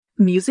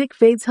Music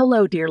fades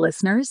hello, dear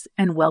listeners,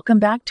 and welcome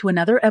back to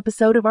another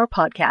episode of our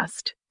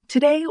podcast.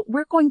 Today,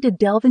 we're going to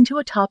delve into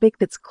a topic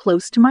that's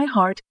close to my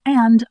heart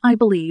and, I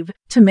believe,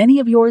 to many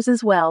of yours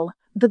as well,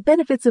 the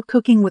benefits of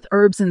cooking with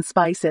herbs and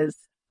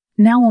spices.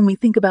 Now, when we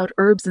think about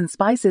herbs and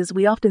spices,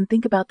 we often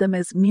think about them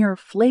as mere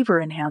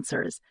flavor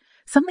enhancers,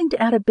 something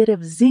to add a bit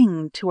of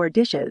zing to our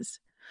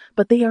dishes.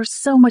 But they are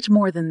so much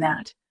more than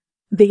that.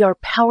 They are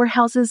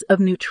powerhouses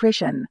of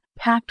nutrition,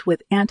 packed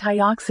with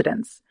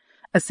antioxidants,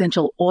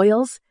 essential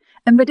oils,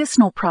 and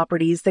medicinal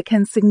properties that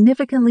can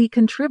significantly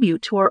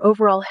contribute to our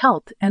overall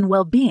health and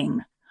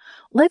well-being.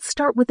 Let's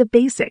start with the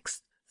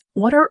basics.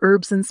 What are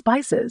herbs and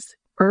spices?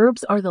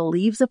 Herbs are the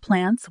leaves of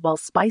plants, while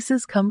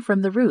spices come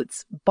from the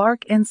roots,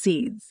 bark, and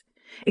seeds.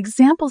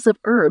 Examples of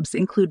herbs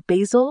include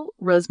basil,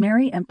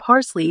 rosemary, and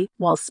parsley,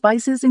 while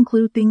spices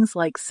include things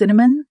like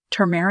cinnamon,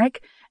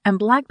 turmeric, and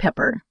black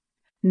pepper.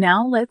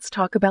 Now let's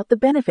talk about the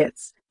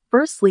benefits.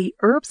 Firstly,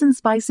 herbs and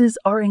spices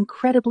are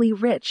incredibly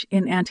rich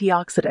in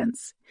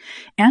antioxidants.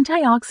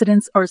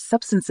 Antioxidants are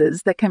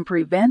substances that can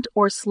prevent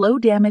or slow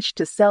damage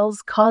to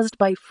cells caused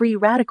by free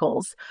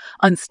radicals,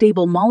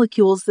 unstable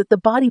molecules that the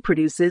body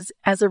produces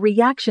as a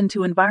reaction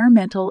to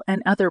environmental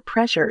and other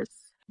pressures.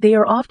 They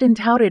are often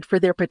touted for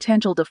their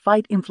potential to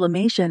fight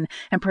inflammation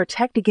and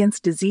protect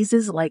against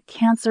diseases like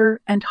cancer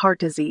and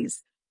heart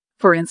disease.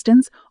 For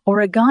instance,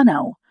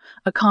 oregano,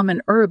 a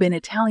common herb in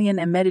Italian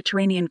and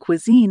Mediterranean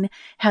cuisine,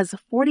 has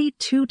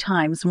 42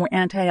 times more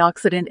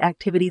antioxidant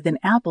activity than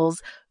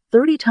apples,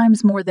 30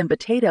 times more than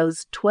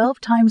potatoes, 12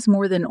 times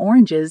more than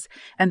oranges,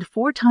 and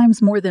 4 times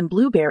more than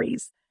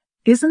blueberries.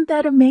 Isn't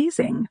that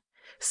amazing?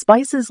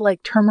 Spices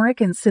like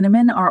turmeric and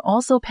cinnamon are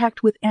also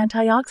packed with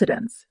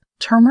antioxidants.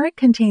 Turmeric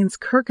contains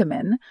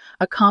curcumin,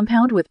 a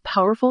compound with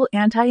powerful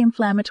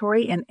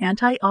anti-inflammatory and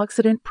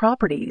antioxidant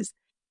properties.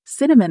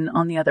 Cinnamon,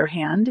 on the other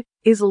hand,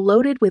 is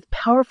loaded with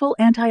powerful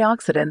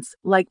antioxidants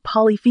like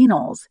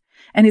polyphenols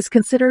and is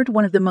considered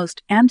one of the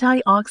most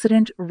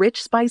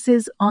antioxidant-rich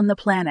spices on the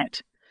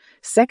planet.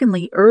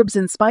 Secondly, herbs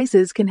and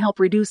spices can help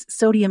reduce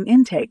sodium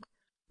intake.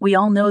 We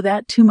all know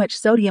that too much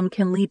sodium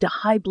can lead to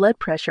high blood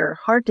pressure,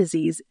 heart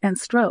disease, and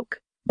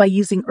stroke. By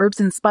using herbs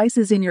and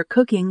spices in your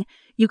cooking,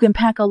 you can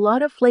pack a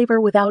lot of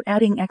flavor without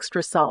adding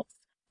extra salt.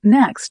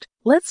 Next,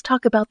 let's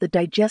talk about the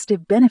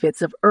digestive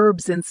benefits of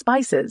herbs and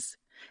spices.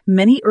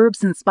 Many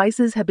herbs and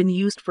spices have been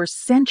used for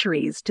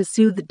centuries to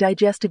soothe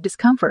digestive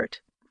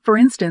discomfort. For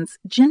instance,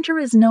 ginger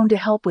is known to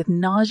help with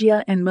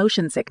nausea and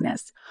motion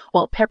sickness,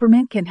 while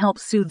peppermint can help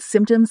soothe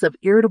symptoms of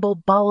irritable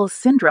bowel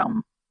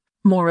syndrome.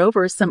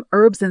 Moreover, some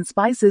herbs and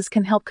spices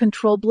can help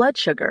control blood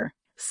sugar.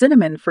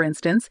 Cinnamon, for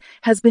instance,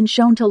 has been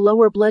shown to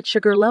lower blood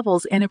sugar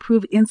levels and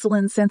improve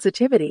insulin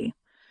sensitivity.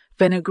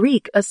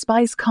 Fenugreek, a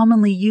spice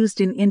commonly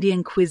used in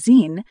Indian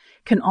cuisine,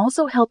 can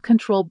also help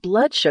control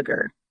blood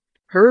sugar.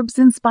 Herbs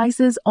and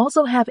spices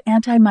also have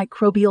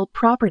antimicrobial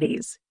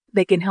properties.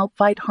 They can help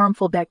fight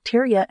harmful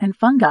bacteria and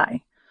fungi.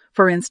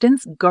 For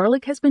instance,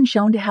 garlic has been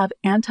shown to have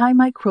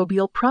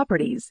antimicrobial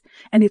properties,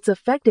 and it's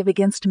effective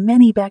against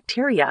many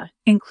bacteria,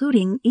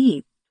 including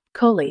E.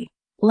 coli.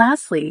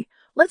 Lastly,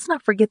 let's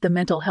not forget the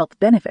mental health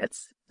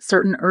benefits.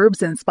 Certain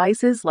herbs and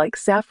spices like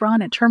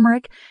saffron and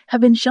turmeric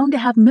have been shown to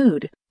have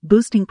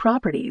mood-boosting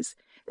properties.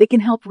 They can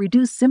help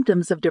reduce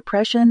symptoms of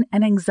depression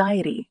and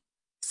anxiety.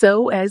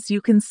 So, as you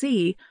can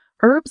see,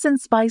 herbs and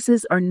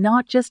spices are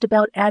not just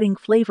about adding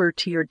flavor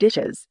to your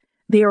dishes.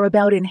 They are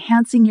about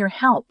enhancing your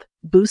health,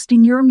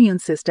 boosting your immune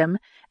system,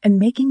 and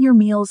making your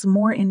meals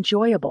more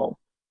enjoyable.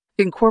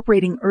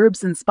 Incorporating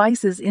herbs and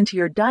spices into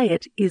your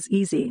diet is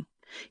easy.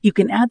 You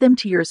can add them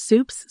to your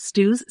soups,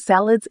 stews,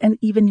 salads, and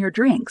even your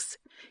drinks.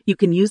 You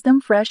can use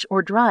them fresh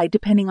or dry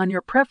depending on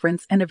your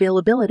preference and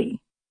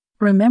availability.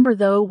 Remember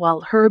though,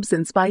 while herbs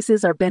and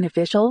spices are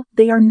beneficial,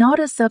 they are not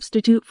a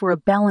substitute for a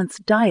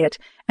balanced diet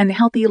and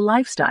healthy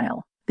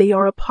lifestyle. They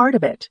are a part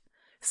of it.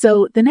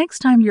 So the next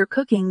time you're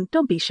cooking,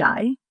 don't be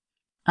shy.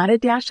 Add a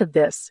dash of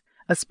this,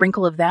 a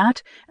sprinkle of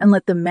that, and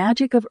let the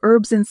magic of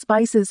herbs and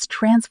spices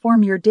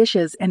transform your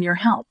dishes and your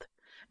health.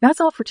 That's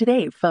all for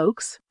today,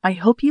 folks. I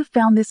hope you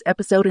found this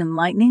episode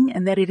enlightening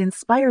and that it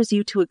inspires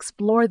you to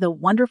explore the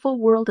wonderful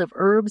world of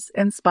herbs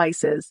and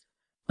spices.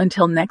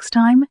 Until next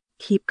time,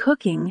 keep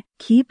cooking,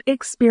 keep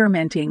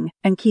experimenting,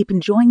 and keep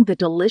enjoying the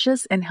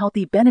delicious and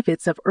healthy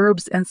benefits of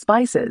herbs and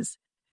spices.